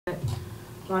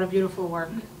A lot of beautiful work.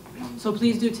 So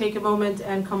please do take a moment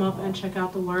and come up and check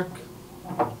out the work.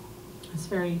 It's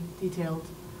very detailed.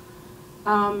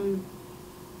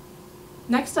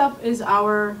 Next up is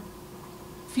our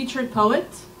featured poet,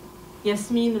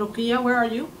 Yasmine Rukia. Where are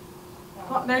you?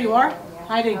 Oh, there you are,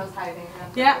 hiding. I was hiding.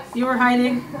 Yeah, you were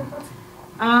hiding.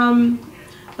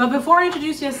 But before I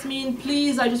introduce Yasmine,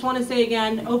 please, I just want to say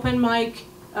again, open mic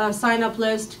sign up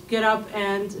list. Get up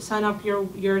and sign up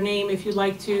your name if you'd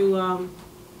like to.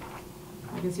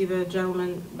 I can see the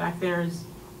gentleman back there is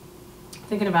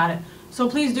thinking about it. So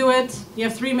please do it. You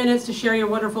have 3 minutes to share your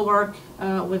wonderful work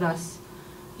with us.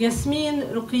 Yasmine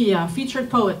Rukia, featured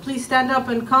poet. Please stand up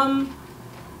and come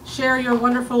share your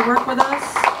wonderful work with us.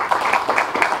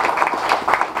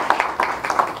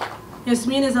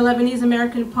 Yasmine is a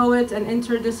Lebanese-American poet and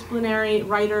interdisciplinary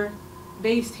writer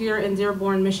based here in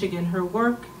Dearborn, Michigan. Her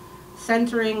work,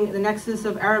 centering the nexus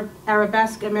of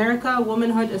Arabesque America,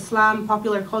 womanhood, Islam,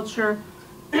 popular culture,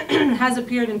 has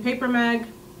appeared in Paper Mag,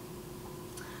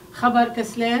 Khabar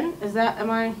Kaslan, is that, am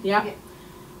I? Yeah.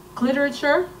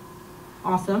 Literature,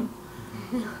 awesome.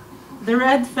 The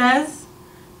Red Fez,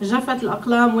 Jafat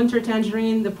al-Aqlam, Winter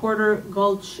Tangerine, the Porter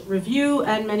Gulch Review,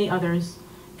 and many others.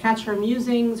 Catch her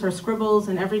musings, her scribbles,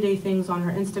 and everyday things on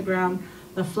her Instagram,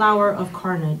 The Flower of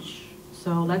Carnage.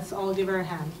 So let's all give her a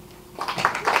hand.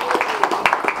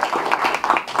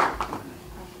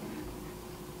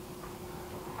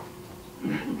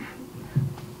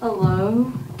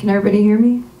 Hello, can everybody hear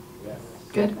me? Yes.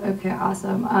 Good, okay,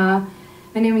 awesome. My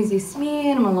name is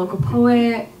Yasmine, I'm a local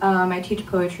poet. I teach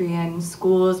poetry in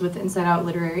schools with Inside Out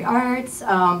Literary Arts.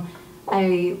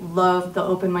 I love the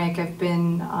open mic. I've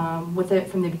been with it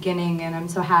from the beginning, and I'm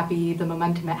so happy the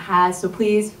momentum it has. So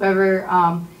please, whoever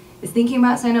is thinking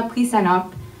about sign up, please sign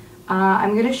up.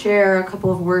 I'm gonna share a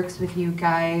couple of works with you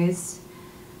guys.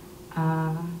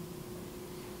 I'll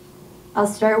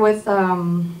start with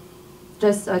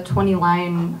just a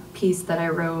 20-line piece that I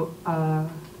wrote a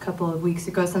couple of weeks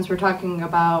ago, since we're talking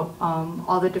about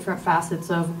all the different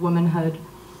facets of womanhood.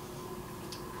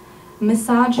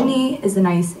 Misogyny is an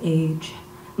ice age.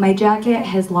 My jacket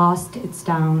has lost its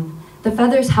down. The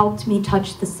feathers helped me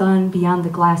touch the sun beyond the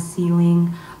glass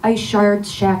ceiling. Ice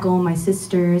shards shackle my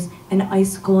sisters, an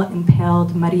icicle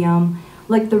impaled Maryam.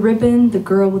 Like the ribbon the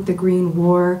girl with the green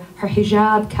wore, her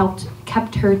hijab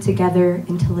kept her together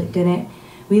until it didn't.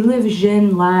 We live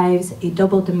jinn lives, a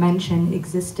double dimension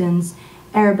existence,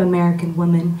 Arab American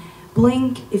women.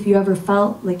 Blink if you ever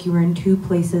felt like you were in two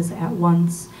places at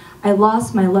once. I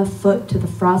lost my left foot to the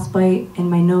frostbite and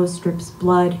my nose drips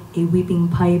blood, a weeping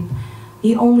pipe.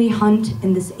 The only hunt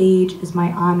in this age is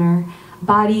my honor.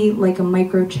 Body like a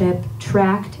microchip,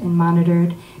 tracked and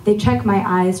monitored. They check my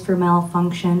eyes for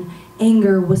malfunction.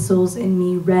 Anger whistles in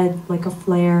me red like a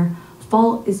flare.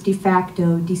 Fault is de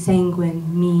facto,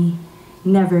 desanguine, me,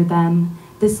 never them.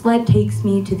 The sled takes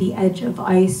me to the edge of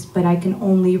ice, but I can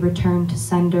only return to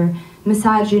sender.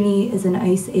 Misogyny is an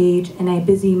ice age, and I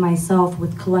busy myself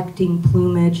with collecting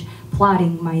plumage,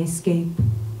 plotting my escape.